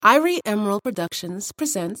Ivory Emerald Productions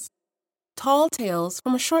presents Tall Tales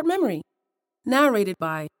from a Short Memory, narrated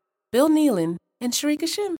by Bill Nealon and Sharika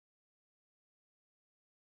Shim.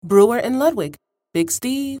 Brewer and Ludwig, Big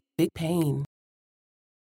Steve, Big Pain.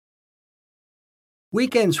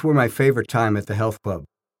 Weekends were my favorite time at the health club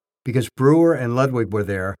because Brewer and Ludwig were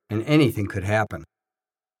there and anything could happen.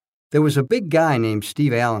 There was a big guy named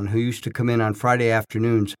Steve Allen who used to come in on Friday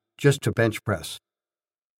afternoons just to bench press.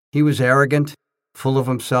 He was arrogant, full of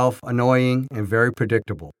himself, annoying, and very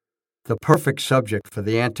predictable, the perfect subject for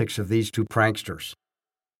the antics of these two pranksters.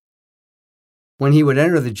 When he would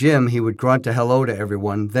enter the gym, he would grunt a hello to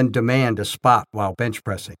everyone, then demand a spot while bench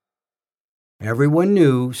pressing. Everyone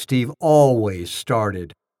knew Steve always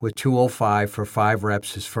started with 205 for 5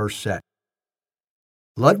 reps his first set.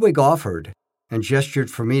 Ludwig offered and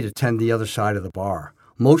gestured for me to tend the other side of the bar,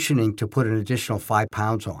 motioning to put an additional 5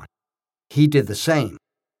 pounds on. He did the same,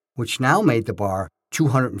 which now made the bar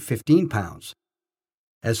 215 pounds.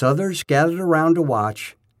 As others gathered around to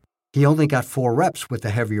watch, he only got 4 reps with the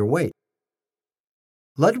heavier weight.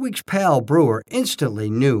 Ludwig's pal Brewer instantly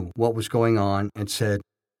knew what was going on and said,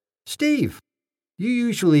 "Steve, you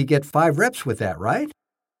usually get 5 reps with that, right?"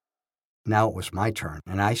 Now it was my turn,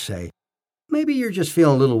 and I say, "Maybe you're just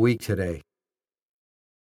feeling a little weak today."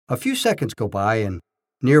 A few seconds go by, and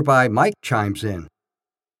nearby Mike chimes in.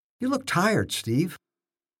 "You look tired, Steve."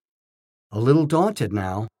 A little daunted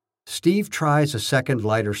now, Steve tries a second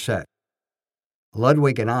lighter set.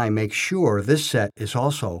 Ludwig and I make sure this set is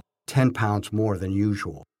also 10 pounds more than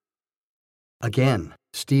usual. Again,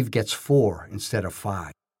 Steve gets 4 instead of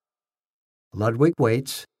 5. Ludwig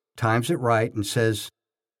waits, times it right, and says,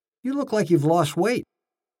 "You look like you've lost weight.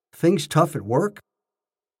 Things tough at work?"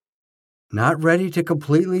 Not ready to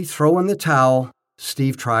completely throw in the towel,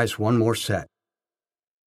 Steve tries one more set.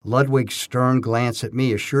 Ludwig's stern glance at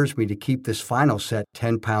me assures me to keep this final set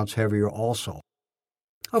 10 pounds heavier also.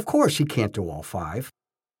 Of course he can't do all 5.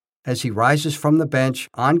 As he rises from the bench,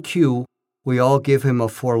 on cue, we all give him a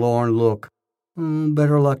forlorn look.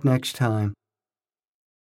 Better luck next time.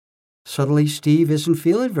 Suddenly, Steve isn't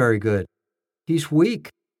feeling very good. He's weak,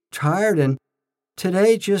 tired, and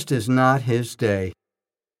today just is not his day.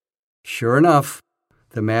 Sure enough,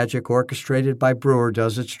 the magic orchestrated by Brewer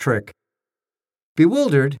does its trick.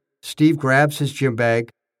 Bewildered, Steve grabs his gym bag,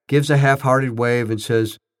 gives a half-hearted wave, and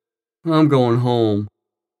says, "I'm going home."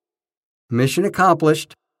 Mission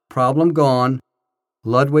accomplished, problem gone.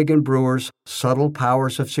 Ludwig and Brewer's subtle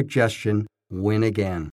powers of suggestion win again.